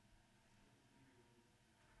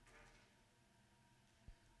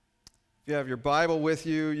If you have your Bible with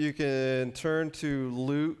you, you can turn to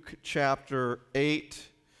Luke chapter 8,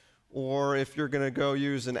 or if you're going to go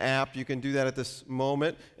use an app, you can do that at this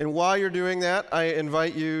moment. And while you're doing that, I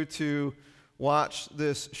invite you to watch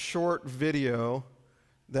this short video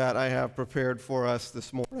that I have prepared for us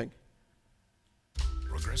this morning.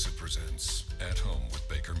 Progressive presents At Home with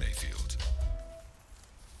Baker Mayfield.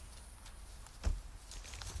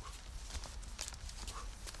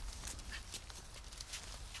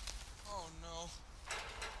 Oh no.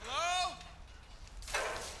 Hello?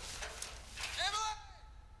 Emily?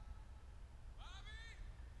 Bobby?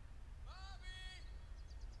 Bobby?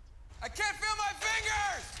 I can't feel my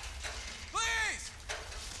fingers! Please!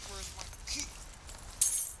 Where's my key?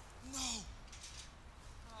 No.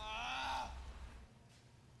 Ah.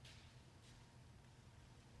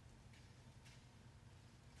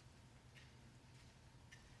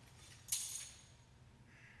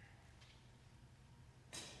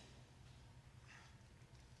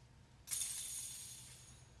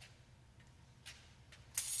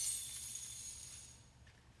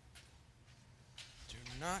 Do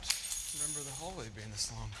not remember the hallway being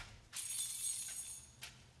this long.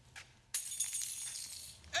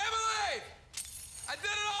 Emily! I did it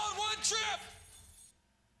all in one trip!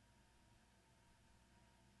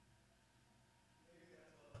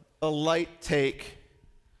 A light take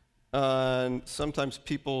on sometimes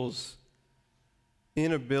people's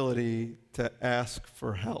inability to ask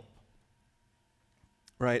for help.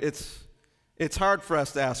 Right? It's hard for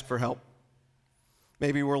us to ask for help.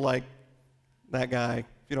 Maybe we're like that guy, if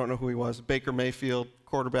you don't know who he was, Baker Mayfield,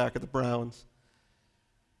 quarterback of the Browns.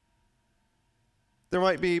 There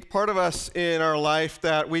might be part of us in our life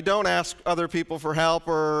that we don't ask other people for help,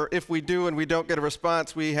 or if we do and we don't get a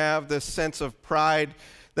response, we have this sense of pride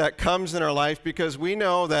that comes in our life because we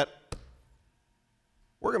know that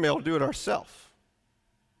we're going to be able to do it ourselves.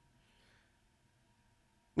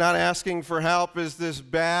 Not asking for help is this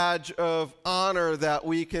badge of honor that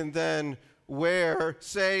we can then wear,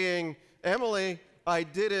 saying, Emily, I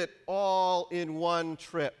did it all in one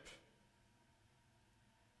trip.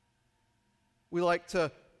 We like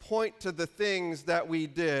to point to the things that we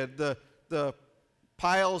did, the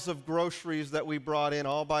piles of groceries that we brought in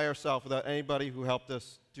all by ourselves without anybody who helped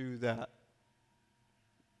us do that.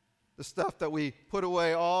 The stuff that we put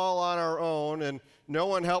away all on our own and no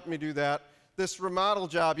one helped me do that. This remodel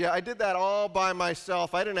job, yeah, I did that all by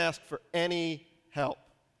myself. I didn't ask for any help.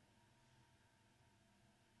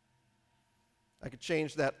 I could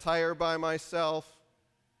change that tire by myself,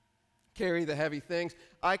 carry the heavy things.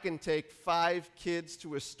 I can take 5 kids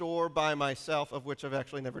to a store by myself, of which I've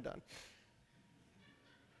actually never done.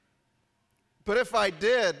 But if I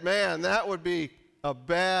did, man, that would be a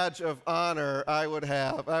badge of honor I would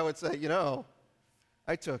have. I would say,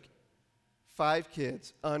 I took 5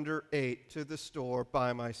 kids under 8 to the store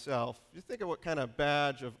by myself. You think of what kind of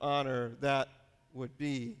badge of honor that would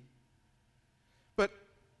be. But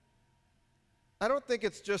I don't think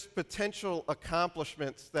it's just potential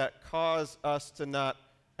accomplishments that cause us to not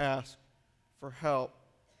ask for help.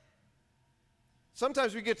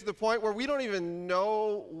 Sometimes we get to the point where we don't even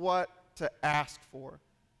know what to ask for.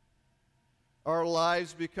 Our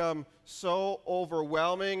lives become so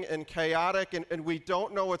overwhelming and chaotic, and we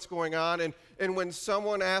don't know what's going on. And when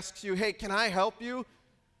someone asks you, hey, can I help you?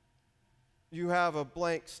 You have a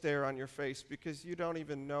blank stare on your face because you don't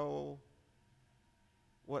even know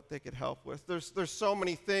what they could help with. There's so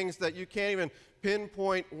many things that you can't even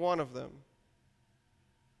pinpoint one of them.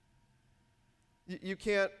 You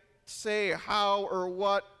can't say how or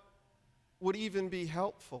what would even be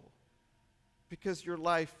helpful because your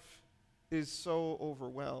life is so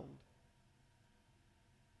overwhelmed.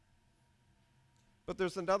 But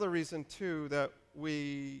there's another reason, too, that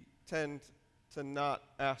we tend to not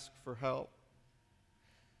ask for help.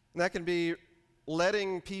 And that can be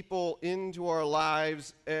letting people into our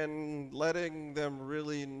lives and letting them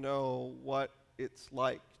really know what it's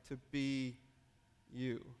like to be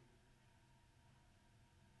you.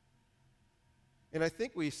 And I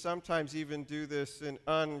think we sometimes even do this in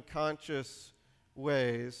unconscious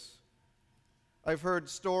ways. I've heard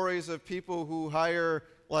stories of people who hire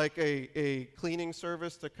like a cleaning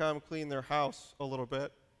service to come clean their house a little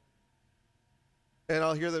bit. And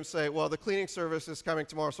I'll hear them say, well, the cleaning service is coming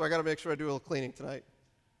tomorrow, so I got to make sure I do a little cleaning tonight.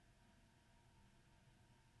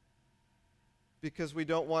 Because we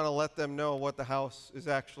don't want to let them know what the house is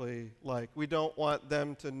actually like. We don't want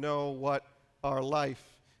them to know what our life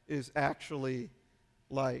is actually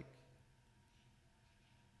like.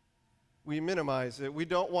 We minimize it. We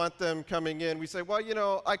don't want them coming in. We say,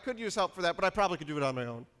 well, I could use help for that, but I probably could do it on my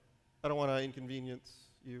own. I don't want to inconvenience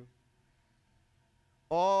you.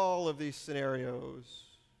 all of these scenarios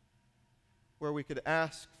where we could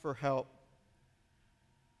ask for help.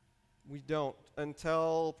 We don't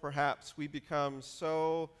until perhaps we become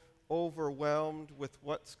so overwhelmed with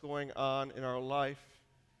what's going on in our life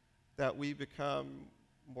that we become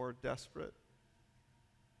more desperate.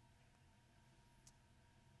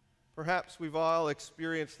 Perhaps we've all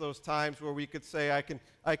experienced those times where we could say, I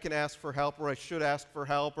can ask for help, or I should ask for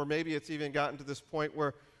help, or maybe it's even gotten to this point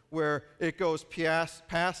where it goes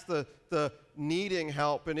past the needing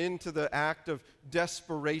help and into the act of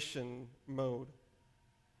desperation mode.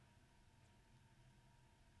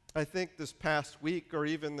 I think this past week or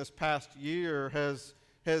even this past year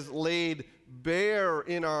has laid bare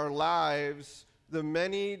in our lives the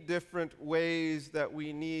many different ways that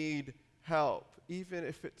we need help, even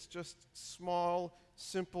if it's just small,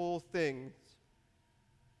 simple things.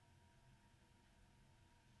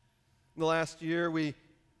 In the last year, we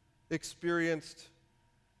experienced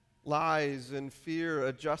lies and fear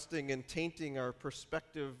adjusting and tainting our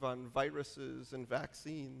perspective on viruses and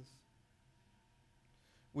vaccines.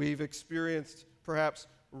 We've experienced perhaps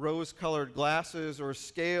rose-colored glasses or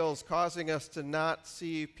scales causing us to not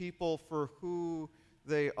see people for who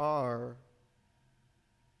they are.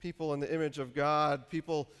 People in the image of God,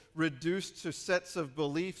 people reduced to sets of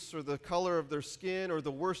beliefs or the color of their skin or the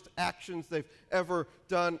worst actions they've ever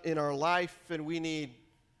done in our life, and we need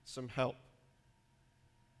some help.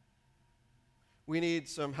 We need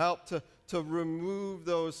some help to remove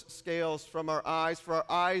those scales from our eyes, for our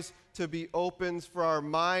eyes to be opened, for our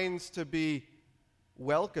minds to be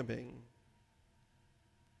welcoming.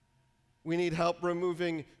 We need help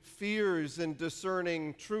removing fears and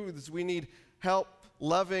discerning truths. We need help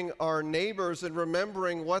loving our neighbors and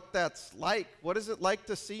remembering what that's like. What is it like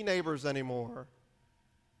to see neighbors anymore?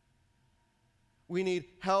 We need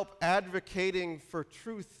help advocating for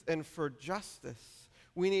truth and for justice.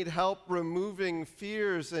 We need help removing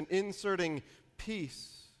fears and inserting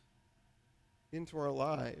peace into our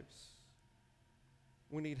lives.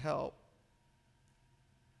 We need help.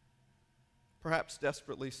 Perhaps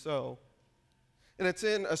desperately so. And it's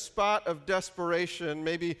in a spot of desperation,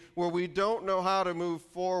 maybe where we don't know how to move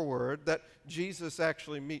forward, that Jesus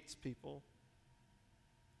actually meets people.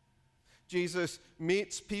 Jesus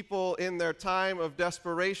meets people in their time of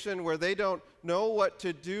desperation where they don't know what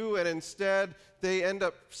to do, and instead they end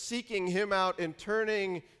up seeking him out and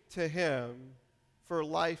turning to him for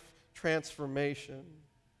life transformation.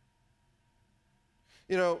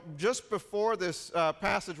 You know, just before this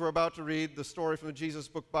passage we're about to read, the story from the Jesus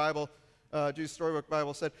Storybook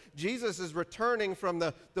Bible said, Jesus is returning from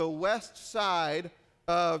the west side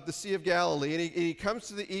of the Sea of Galilee, and he comes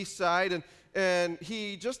to the east side, and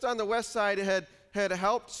he, just on the west side, had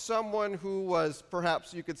helped someone who was,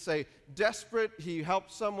 perhaps you could say, desperate. He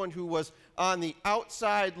helped someone who was on the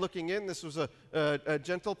outside looking in. This was a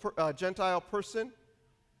Gentile person.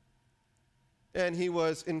 And he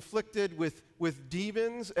was inflicted with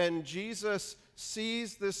demons, and Jesus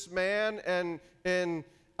sees this man, and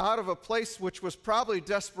out of a place which was probably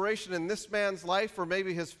desperation in this man's life, or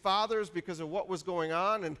maybe his father's, because of what was going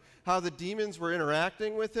on and how the demons were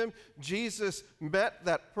interacting with him, Jesus met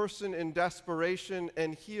that person in desperation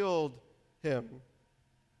and healed him.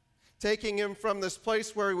 Taking him from this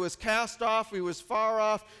place where he was cast off, he was far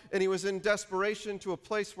off, and he was in desperation, to a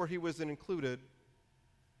place where he was included,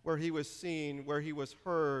 where he was seen, where he was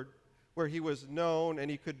heard, where he was known, and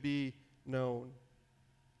he could be known.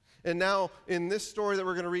 And now, in this story that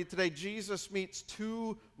we're going to read today, Jesus meets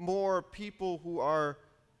two more people who are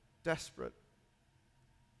desperate.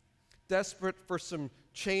 Desperate for some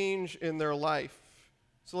change in their life.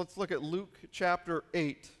 So let's look at Luke chapter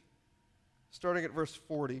 8, starting at verse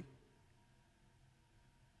 40.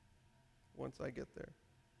 Once I get there.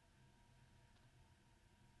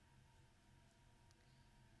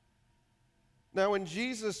 Now, when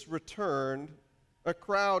Jesus returned, a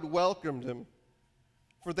crowd welcomed him,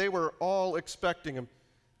 for they were all expecting him.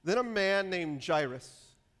 Then a man named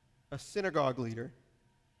Jairus, a synagogue leader.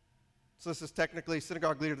 So this is technically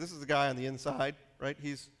synagogue leader. This is the guy on the inside, right?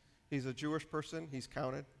 He's a Jewish person. He's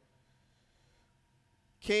counted.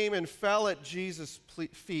 Came and fell at Jesus'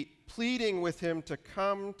 feet, pleading with him to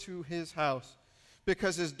come to his house,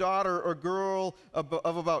 because his daughter, a girl of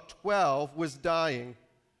about 12, was dying.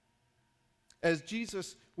 As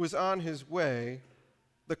Jesus was on his way,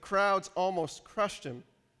 the crowds almost crushed him.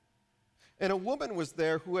 And a woman was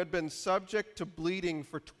there who had been subject to bleeding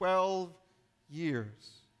for 12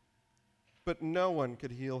 years, but no one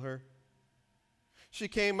could heal her. She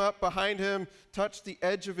came up behind him, touched the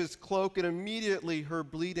edge of his cloak, and immediately her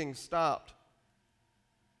bleeding stopped.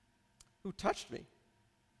 "Who touched me?"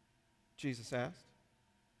 Jesus asked.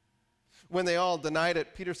 When they all denied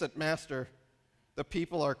it, Peter said, "Master, the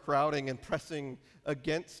people are crowding and pressing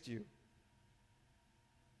against you."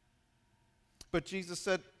 But Jesus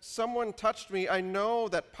said, "Someone touched me. I know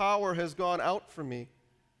that power has gone out from me."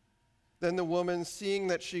 Then the woman, seeing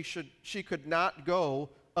that she could not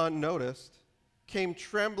go unnoticed, came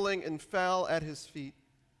trembling and fell at his feet.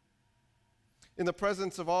 In the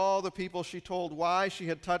presence of all the people, she told why she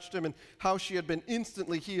had touched him and how she had been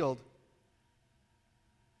instantly healed.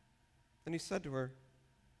 And he said to her,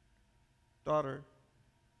 "Daughter,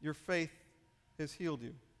 your faith has healed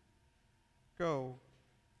you. Go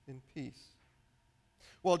in peace."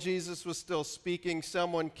 While Jesus was still speaking,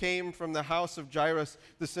 someone came from the house of Jairus,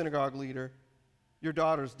 the synagogue leader. "Your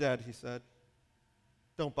daughter's dead," he said.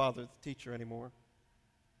 "Don't bother the teacher anymore."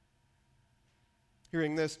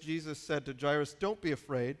 Hearing this, Jesus said to Jairus, "Don't be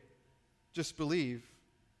afraid. Just believe,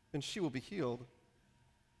 and she will be healed."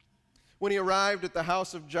 When he arrived at the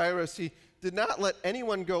house of Jairus, he did not let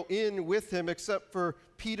anyone go in with him except for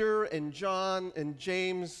Peter and John and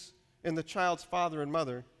James and the child's father and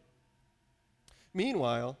mother.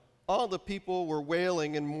 Meanwhile, all the people were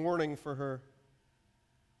wailing and mourning for her.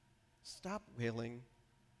 "Stop wailing,"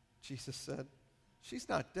 Jesus said. "She's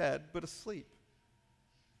not dead, but asleep."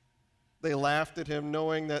 They laughed at him,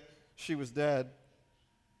 knowing that she was dead.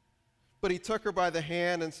 But he took her by the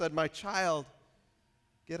hand and said, "My child,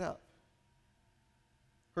 get up."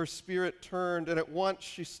 Her spirit turned, and at once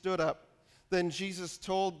she stood up. Then Jesus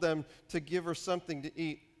told them to give her something to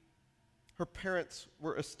eat. Her parents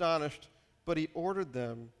were astonished, but he ordered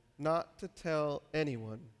them not to tell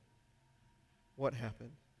anyone what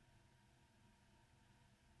happened.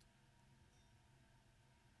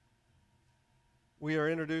 We are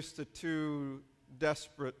introduced to two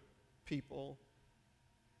desperate people.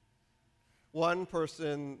 One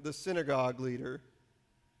person, the synagogue leader.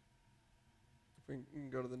 If we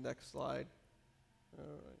can go to the next slide. I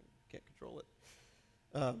can't control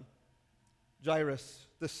it. Jairus,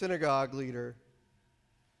 the synagogue leader.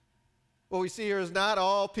 What we see here is not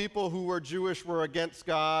all people who were Jewish were against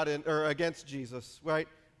God or against Jesus, right?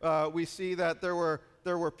 We see that there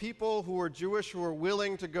were people who were Jewish who were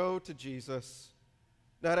willing to go to Jesus.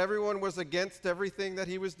 Not everyone was against everything that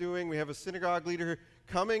he was doing. We have a synagogue leader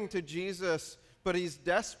coming to Jesus, but he's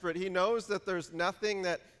desperate. He knows that there's nothing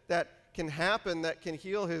that can happen that can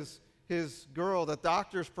heal his girl, that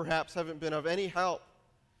doctors perhaps haven't been of any help.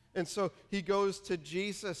 And so he goes to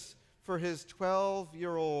Jesus for his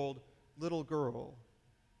 12-year-old little girl.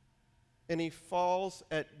 And he falls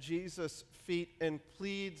at Jesus' feet and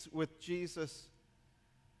pleads with Jesus,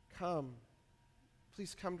 "Come.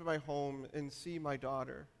 Please come to my home and see my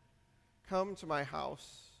daughter. Come to my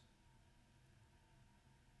house."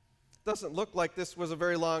 Doesn't look like this was a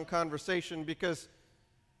very long conversation, because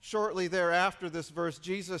shortly thereafter this verse,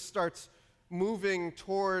 Jesus starts moving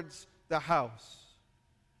towards the house.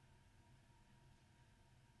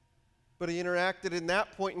 But he interacted in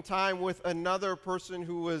that point in time with another person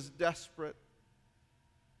who was desperate.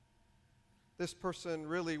 This person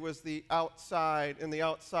really was the outside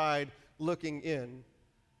looking in.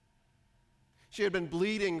 She had been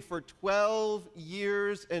bleeding for 12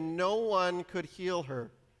 years and no one could heal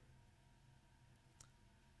her.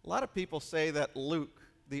 A lot of people say that Luke,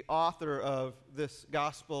 the author of this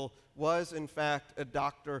gospel, was in fact a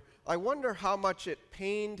doctor. I wonder how much it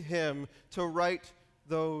pained him to write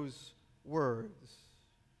those words.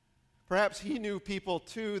 Perhaps he knew people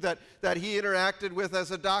too that he interacted with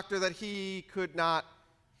as a doctor that he could not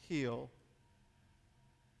heal.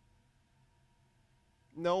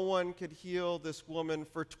 No one could heal this woman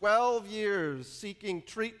for 12 years, seeking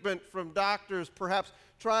treatment from doctors, perhaps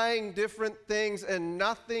trying different things, and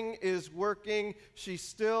nothing is working. She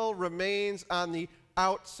still remains on the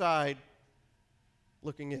outside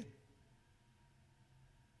looking in.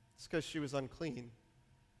 It's because she was unclean.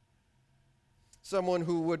 Someone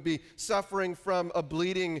who would be suffering from a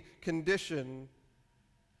bleeding condition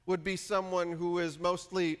would be someone who is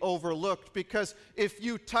mostly overlooked, because if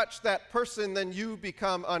you touch that person, then you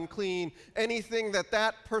become unclean. Anything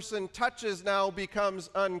that person touches now becomes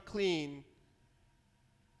unclean.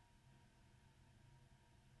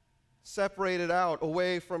 Separated out,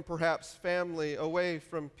 away from perhaps family, away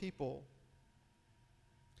from people.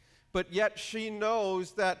 But yet she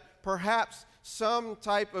knows that perhaps some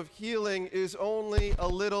type of healing is only a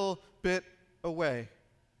little bit away.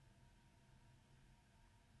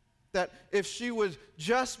 That if she would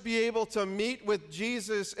just be able to meet with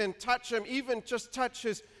Jesus and touch him, even just touch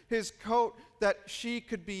his coat, that she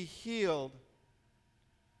could be healed.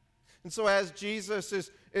 And so as Jesus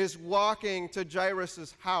is walking to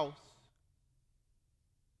Jairus' house,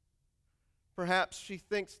 Perhaps she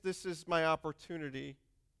thinks this is my opportunity.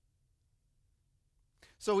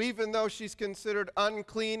 So even though she's considered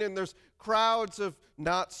unclean and there's crowds of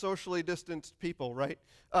not socially distanced people, right?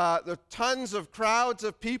 There are tons of crowds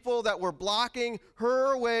of people that were blocking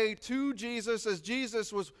her way to Jesus as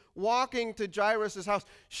Jesus was walking to Jairus' house.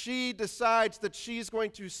 She decides that she's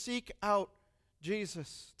going to seek out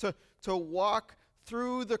Jesus, to walk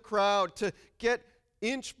through the crowd, to get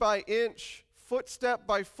inch by inch, footstep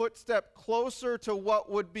by footstep closer to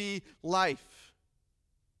what would be life,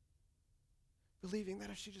 believing that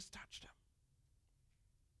if she just touched him,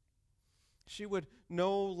 she would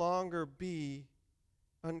no longer be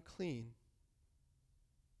unclean.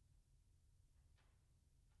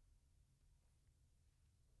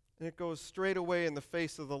 And it goes straight away in the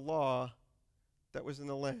face of the law that was in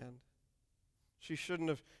the land. She shouldn't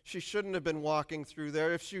have been walking through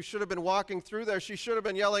there. If she should have been walking through there, she should have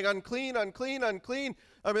been yelling, unclean, unclean, unclean.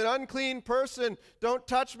 I'm an unclean person. Don't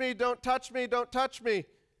touch me, don't touch me, don't touch me.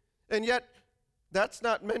 And yet, that's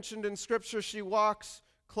not mentioned in Scripture. She walks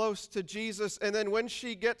close to Jesus, and then when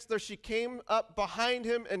she gets there, she came up behind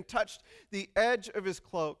him and touched the edge of his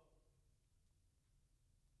cloak.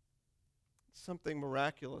 Something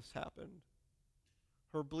miraculous happened.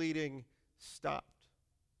 Her bleeding stopped.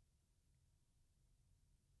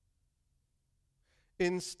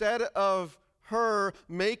 Instead of her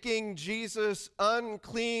making Jesus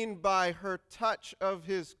unclean by her touch of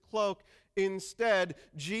his cloak, instead,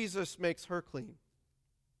 Jesus makes her clean.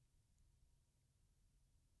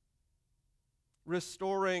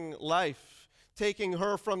 Restoring life, taking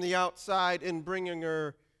her from the outside and bringing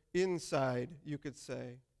her inside, you could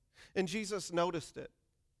say. And Jesus noticed it.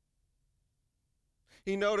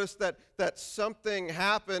 He noticed that something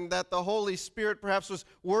happened, that the Holy Spirit perhaps was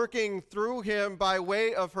working through him by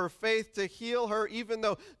way of her faith to heal her, even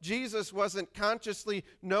though Jesus wasn't consciously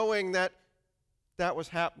knowing that that was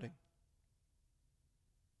happening.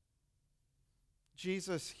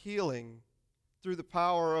 Jesus healing through the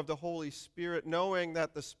power of the Holy Spirit, knowing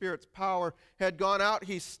that the Spirit's power had gone out,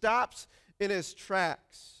 he stops in his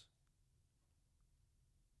tracks.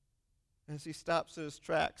 As he stops in his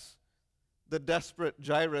tracks, the desperate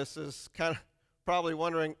Jairus is kind of probably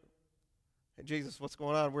wondering, hey, Jesus, what's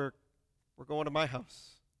going on? We're going to my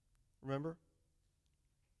house. Remember?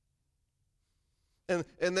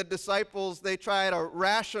 And the disciples, they try to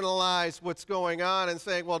rationalize what's going on and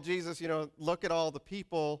saying, well, Jesus, look at all the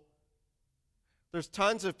people. There's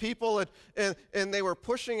tons of people, and they were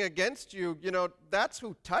pushing against you. That's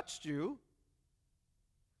who touched you.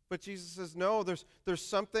 But Jesus says, no, there's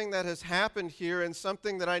something that has happened here and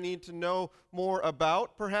something that I need to know more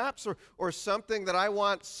about, perhaps, or something that I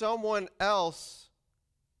want someone else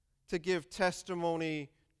to give testimony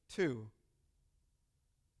to.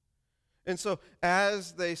 And so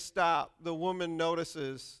as they stop, the woman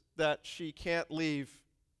notices that she can't leave.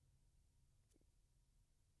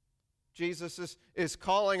 Jesus is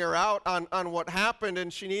calling her out on what happened,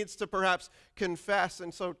 and she needs to perhaps confess,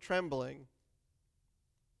 and so trembling,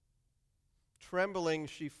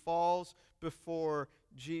 she falls before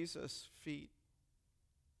Jesus' feet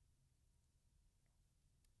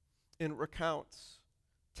and recounts,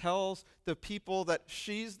 tells the people that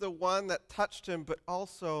she's the one that touched him, but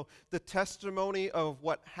also the testimony of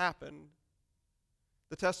what happened,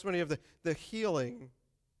 the testimony of the healing,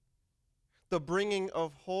 the bringing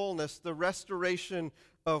of wholeness, the restoration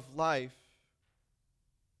of life.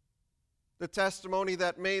 The testimony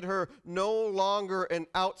that made her no longer an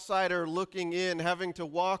outsider looking in, having to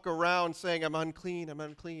walk around saying, I'm unclean, I'm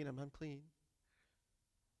unclean, I'm unclean.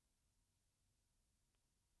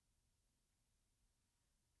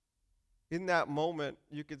 In that moment,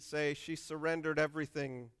 you could say she surrendered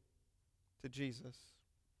everything to Jesus.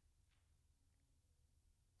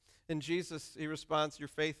 And Jesus, he responds, your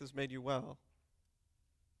faith has made you well.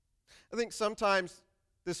 I think sometimes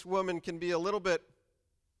this woman can be a little bit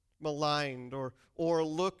maligned or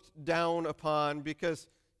looked down upon because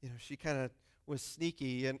she kind of was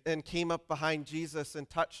sneaky and came up behind Jesus and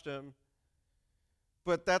touched him.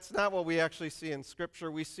 But that's not what we actually see in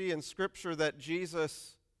Scripture. We see in Scripture that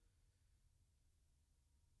Jesus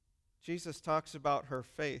talks about her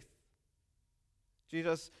faith. He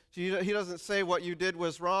doesn't say what you did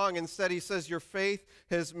was wrong. Instead, he says, your faith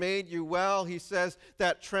has made you well. He says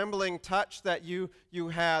that trembling touch that you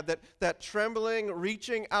had, that trembling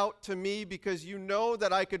reaching out to me because you know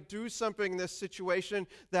that I could do something in this situation,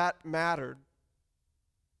 that mattered.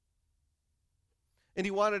 And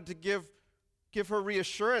he wanted to give her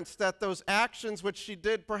reassurance that those actions which she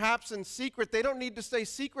did perhaps in secret, they don't need to stay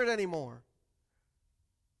secret anymore.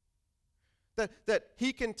 That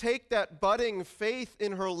he can take that budding faith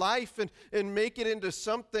in her life and make it into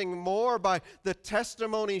something more by the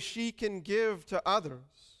testimony she can give to others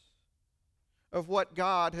of what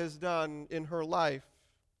God has done in her life.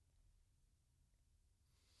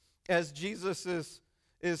 As Jesus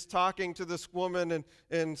is talking to this woman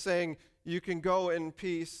and saying, you can go in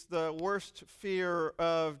peace, the worst fear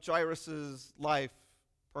of Jairus' life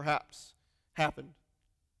perhaps happened.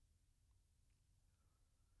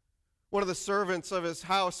 One of the servants of his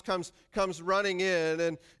house comes running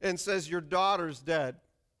in and says, your daughter's dead.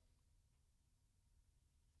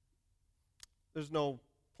 There's no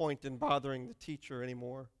point in bothering the teacher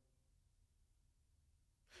anymore.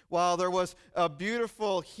 While there was a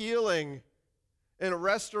beautiful healing and a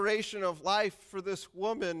restoration of life for this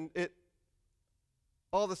woman, it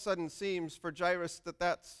all of a sudden seems for Jairus that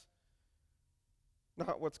that's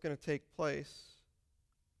not what's going to take place.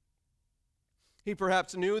 He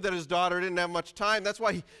perhaps knew that his daughter didn't have much time. That's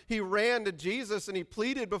why he ran to Jesus and he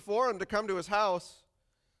pleaded before him to come to his house.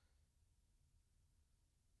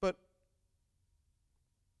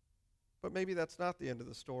 But maybe that's not the end of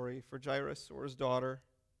the story for Jairus or his daughter.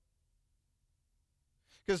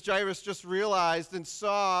 Because Jairus just realized and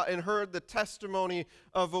saw and heard the testimony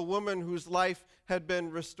of a woman whose life had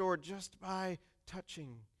been restored just by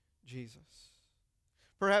touching Jesus.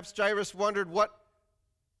 Perhaps Jairus wondered what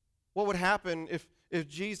would happen if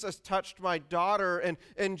Jesus touched my daughter,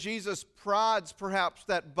 and Jesus prods perhaps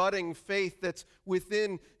that budding faith that's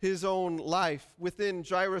within his own life, within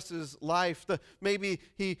Jairus' life. Maybe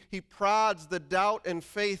he prods the doubt and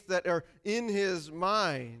faith that are in his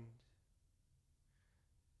mind.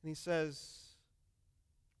 And he says,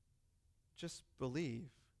 just believe,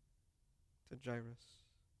 to Jairus.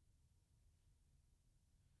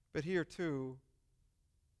 But here too,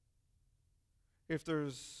 if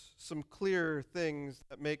there's some clear things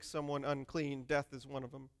that make someone unclean, death is one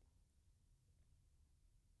of them.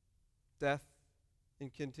 Death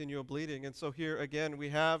and continual bleeding. And so here again we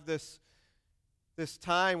have this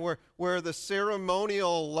time where the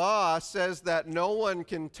ceremonial law says that no one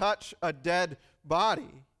can touch a dead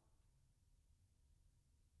body.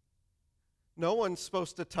 No one's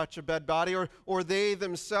supposed to touch a dead body, or they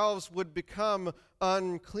themselves would become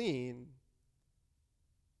unclean.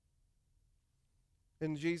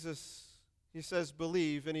 And Jesus, he says,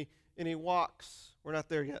 believe, and he walks. We're not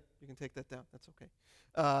there yet. You can take that down. That's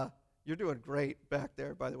okay. You're doing great back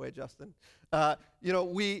there, by the way, Justin.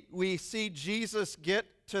 We see Jesus get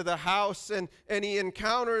to the house, and he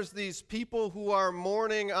encounters these people who are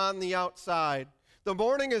mourning on the outside. The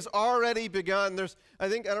mourning has already begun. I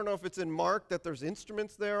don't know if it's in Mark that there's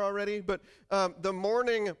instruments there already, but the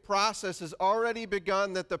mourning process has already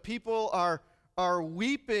begun, that the people are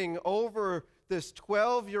weeping over this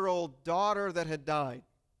 12-year-old daughter that had died.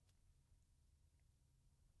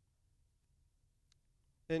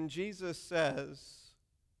 And Jesus says,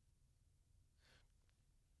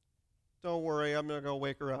 don't worry, I'm not going to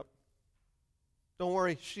wake her up. Don't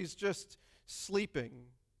worry, she's just sleeping.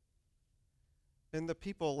 And the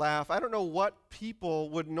people laugh. I don't know what people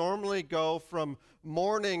would normally go from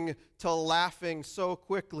mourning to laughing so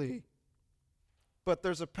quickly. But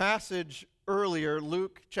there's a passage earlier,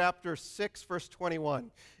 Luke chapter 6, verse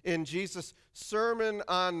 21, in Jesus' Sermon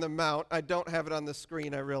on the Mount. I don't have it on the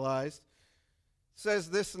screen, I realized. Says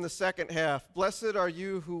this in the second half, blessed are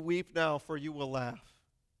you who weep now, for you will laugh.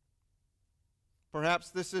 Perhaps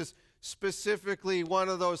this is specifically one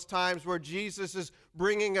of those times where Jesus is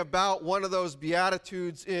bringing about one of those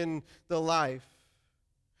beatitudes in the life,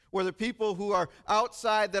 where the people who are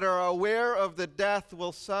outside that are aware of the death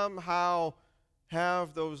will somehow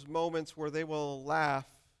have those moments where they will laugh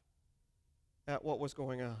at what was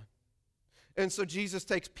going on. And so Jesus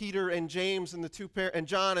takes Peter and James and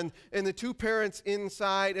John and the two parents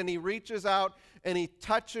inside, and he reaches out and he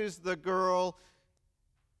touches the girl.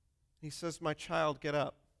 He says, my child, get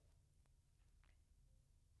up.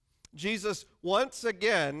 Jesus, once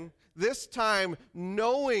again, this time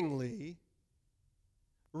knowingly,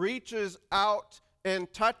 reaches out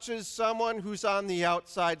and touches someone who's on the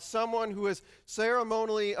outside, someone who is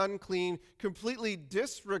ceremonially unclean, completely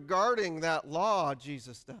disregarding that law,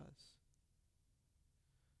 Jesus does,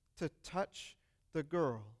 to touch the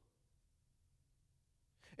girl.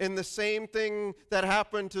 And the same thing that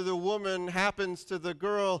happened to the woman happens to the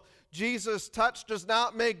girl. Jesus' touch does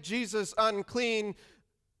not make Jesus unclean.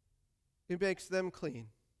 It makes them clean.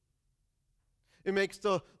 It makes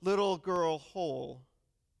the little girl whole.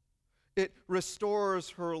 It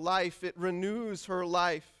restores her life. It renews her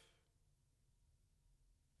life.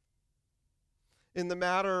 In the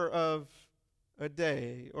matter of a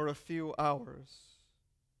day or a few hours,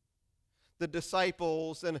 the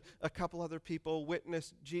disciples and a couple other people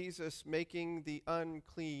witnessed Jesus making the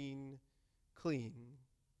unclean clean.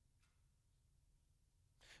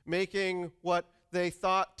 Making what they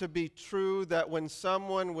thought to be true, that when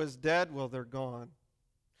someone was dead, well, they're gone.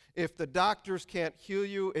 If the doctors can't heal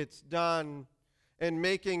you, it's done. And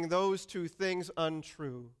making those two things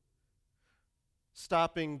untrue.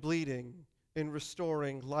 Stopping bleeding and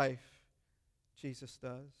restoring life, Jesus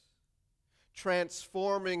does.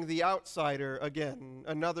 Transforming the outsider, again,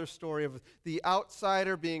 another story of the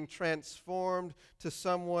outsider being transformed to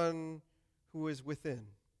someone who is within.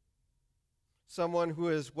 Someone who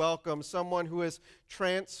is welcome, someone who is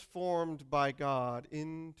transformed by God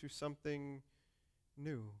into something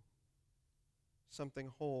new,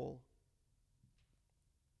 something whole.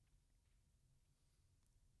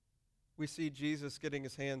 We see Jesus getting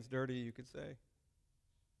his hands dirty, you could say.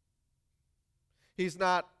 He's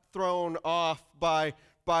not thrown off by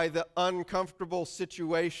the uncomfortable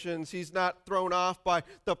situations. He's not thrown off by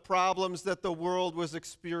the problems that the world was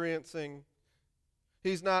experiencing.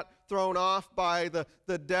 He's not thrown off by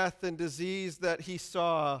the death and disease that he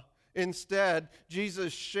saw. Instead,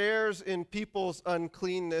 Jesus shares in people's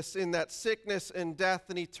uncleanness, in that sickness and death,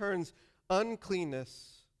 and he turns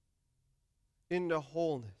uncleanness into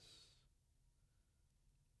wholeness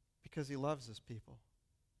because he loves his people.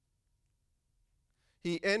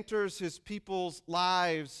 He enters his people's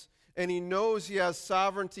lives, and he knows he has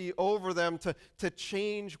sovereignty over them to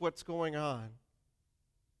change what's going on,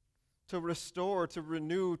 to restore, to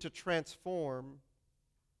renew, to transform.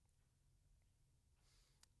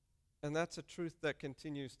 And that's a truth that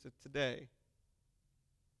continues to today.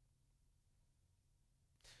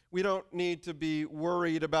 We don't need to be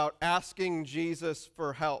worried about asking Jesus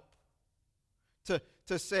for help.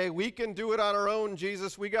 To say, we can do it on our own,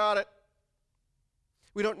 Jesus, we got it.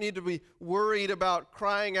 We don't need to be worried about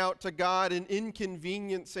crying out to God and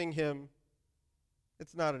inconveniencing him.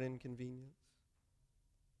 It's not an inconvenience.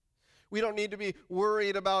 We don't need to be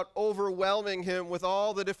worried about overwhelming him with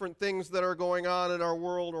all the different things that are going on in our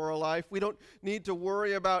world or our life. We don't need to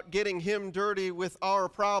worry about getting him dirty with our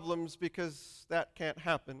problems, because that can't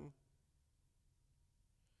happen.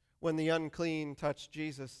 When the unclean touch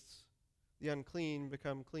Jesus, the unclean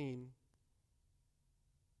become clean.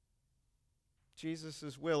 Jesus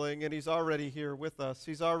is willing, and he's already here with us.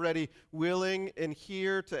 He's already willing and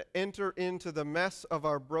here to enter into the mess of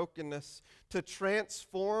our brokenness, to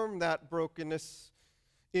transform that brokenness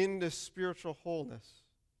into spiritual wholeness,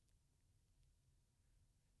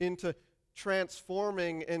 into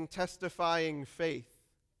transforming and testifying faith.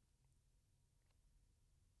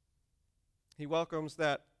 He welcomes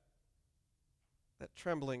that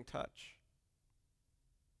trembling touch,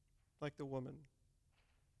 like the woman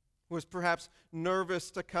who was perhaps nervous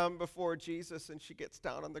to come before Jesus, and she gets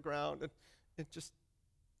down on the ground and just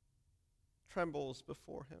trembles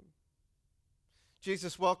before him.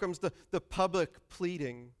 Jesus welcomes the public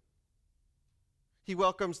pleading. He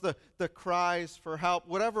welcomes the cries for help,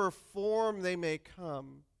 whatever form they may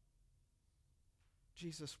come.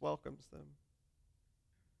 Jesus welcomes them.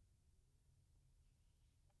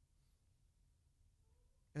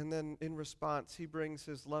 And then in response, he brings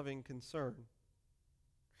his loving concern.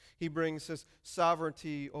 He brings his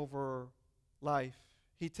sovereignty over life.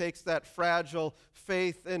 He takes that fragile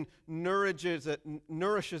faith and nourishes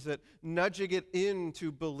it, nudging it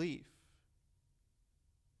into belief.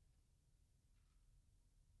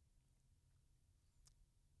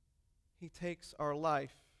 He takes our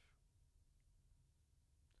life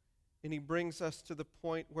and he brings us to the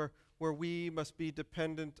point where we must be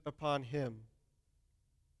dependent upon him,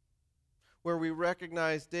 where we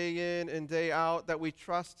recognize day in and day out that we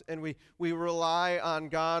trust and we rely on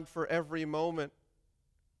God for every moment.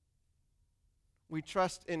 We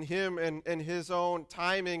trust in him and his own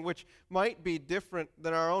timing, which might be different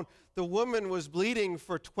than our own. The woman was bleeding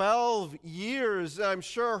for 12 years. I'm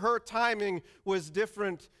sure her timing was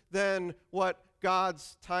different than what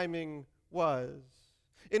God's timing was.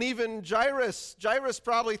 And even Jairus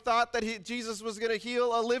probably thought that Jesus was going to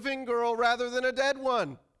heal a living girl rather than a dead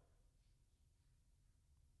one.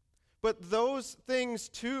 But those things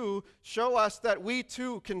too show us that we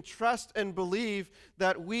too can trust and believe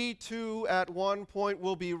that we too at one point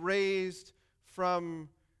will be raised from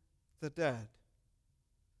the dead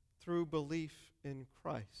through belief in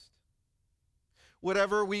Christ.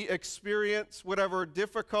 Whatever we experience, whatever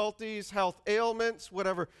difficulties, health ailments,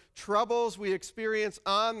 whatever troubles we experience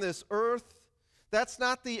on this earth, that's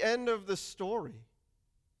not the end of the story.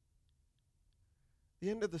 The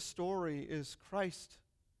end of the story is Christ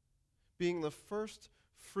being the first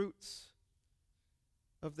fruits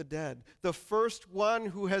of the dead, the first one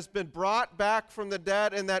who has been brought back from the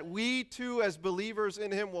dead, and that we too, as believers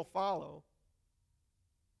in him, will follow.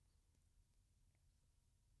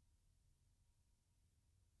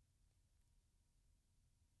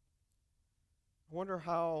 I wonder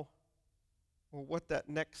how or what that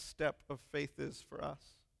next step of faith is for us.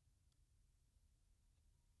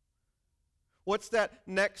 What's that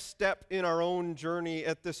next step in our own journey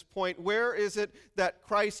at this point? Where is it that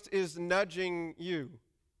Christ is nudging you?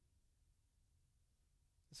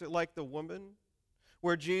 Is it like the woman,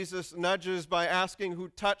 where Jesus nudges by asking who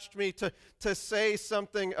touched me to say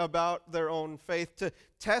something about their own faith, to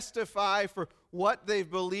testify for what they've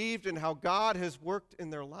believed and how God has worked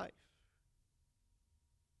in their life?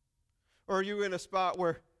 Or are you in a spot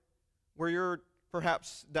where you're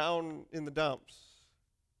perhaps down in the dumps,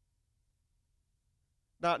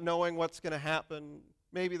 not knowing what's going to happen?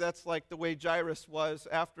 Maybe that's like the way Jairus was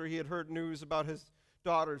after he had heard news about his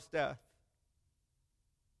daughter's death.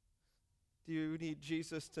 Do you need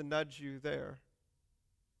Jesus to nudge you there?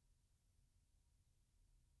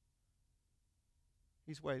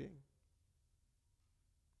 He's waiting.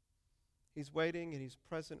 He's waiting, and he's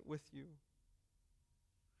present with you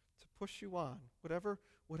to push you on, whatever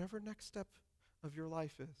next step of your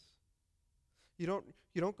life is. You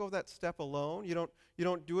don't go that step alone. You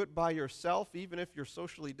don't do it by yourself, even if you're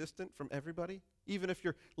socially distant from everybody, even if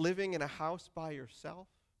you're living in a house by yourself,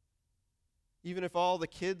 even if all the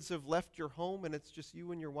kids have left your home and it's just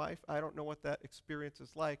you and your wife. I don't know what that experience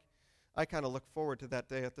is like. I kind of look forward to that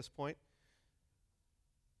day at this point.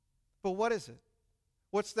 But what is it?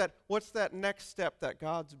 What's that next step that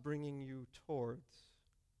God's bringing you towards?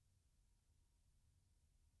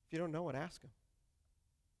 If you don't know it, ask him.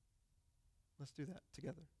 Let's do that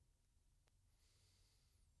together.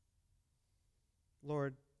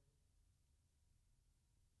 Lord,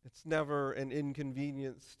 it's never an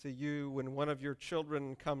inconvenience to you when one of your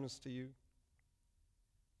children comes to you.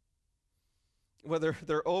 Whether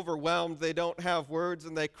they're overwhelmed, they don't have words,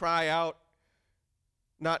 and they cry out,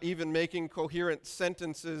 not even making coherent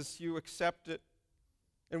sentences, you accept it.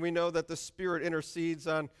 And we know that the Spirit intercedes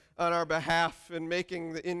on our behalf in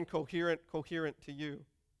making the incoherent coherent to you.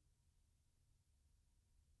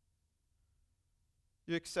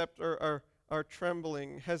 You accept our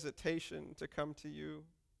trembling hesitation to come to you.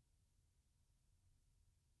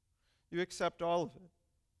 You accept all of it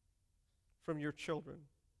from your children.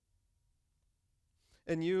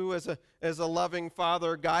 And you, as a loving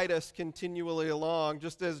Father, guide us continually along,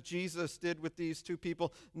 just as Jesus did with these two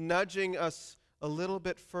people, nudging us a little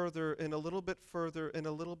bit further and a little bit further and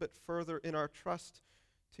a little bit further in our trust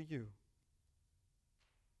to you.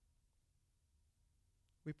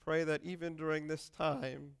 We pray that even during this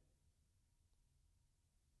time,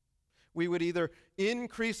 we would either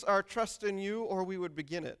increase our trust in you or we would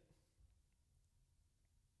begin it.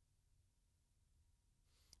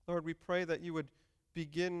 Lord, we pray that you would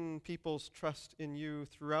begin people's trust in you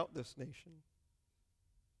throughout this nation.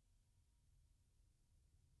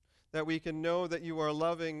 That we can know that you are a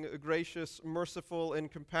loving, gracious, merciful, and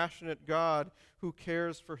compassionate God who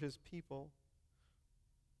cares for his people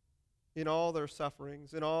in all their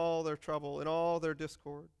sufferings, in all their trouble, in all their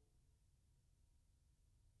discord.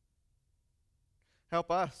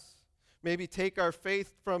 Help us. Maybe take our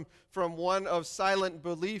faith from one of silent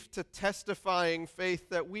belief to testifying faith,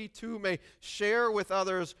 that we too may share with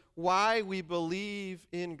others why we believe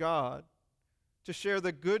in God, to share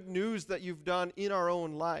the good news that you've done in our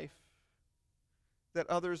own life, that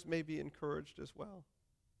others may be encouraged as well.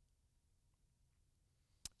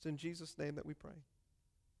 It's in Jesus' name that we pray.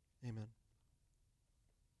 Amen.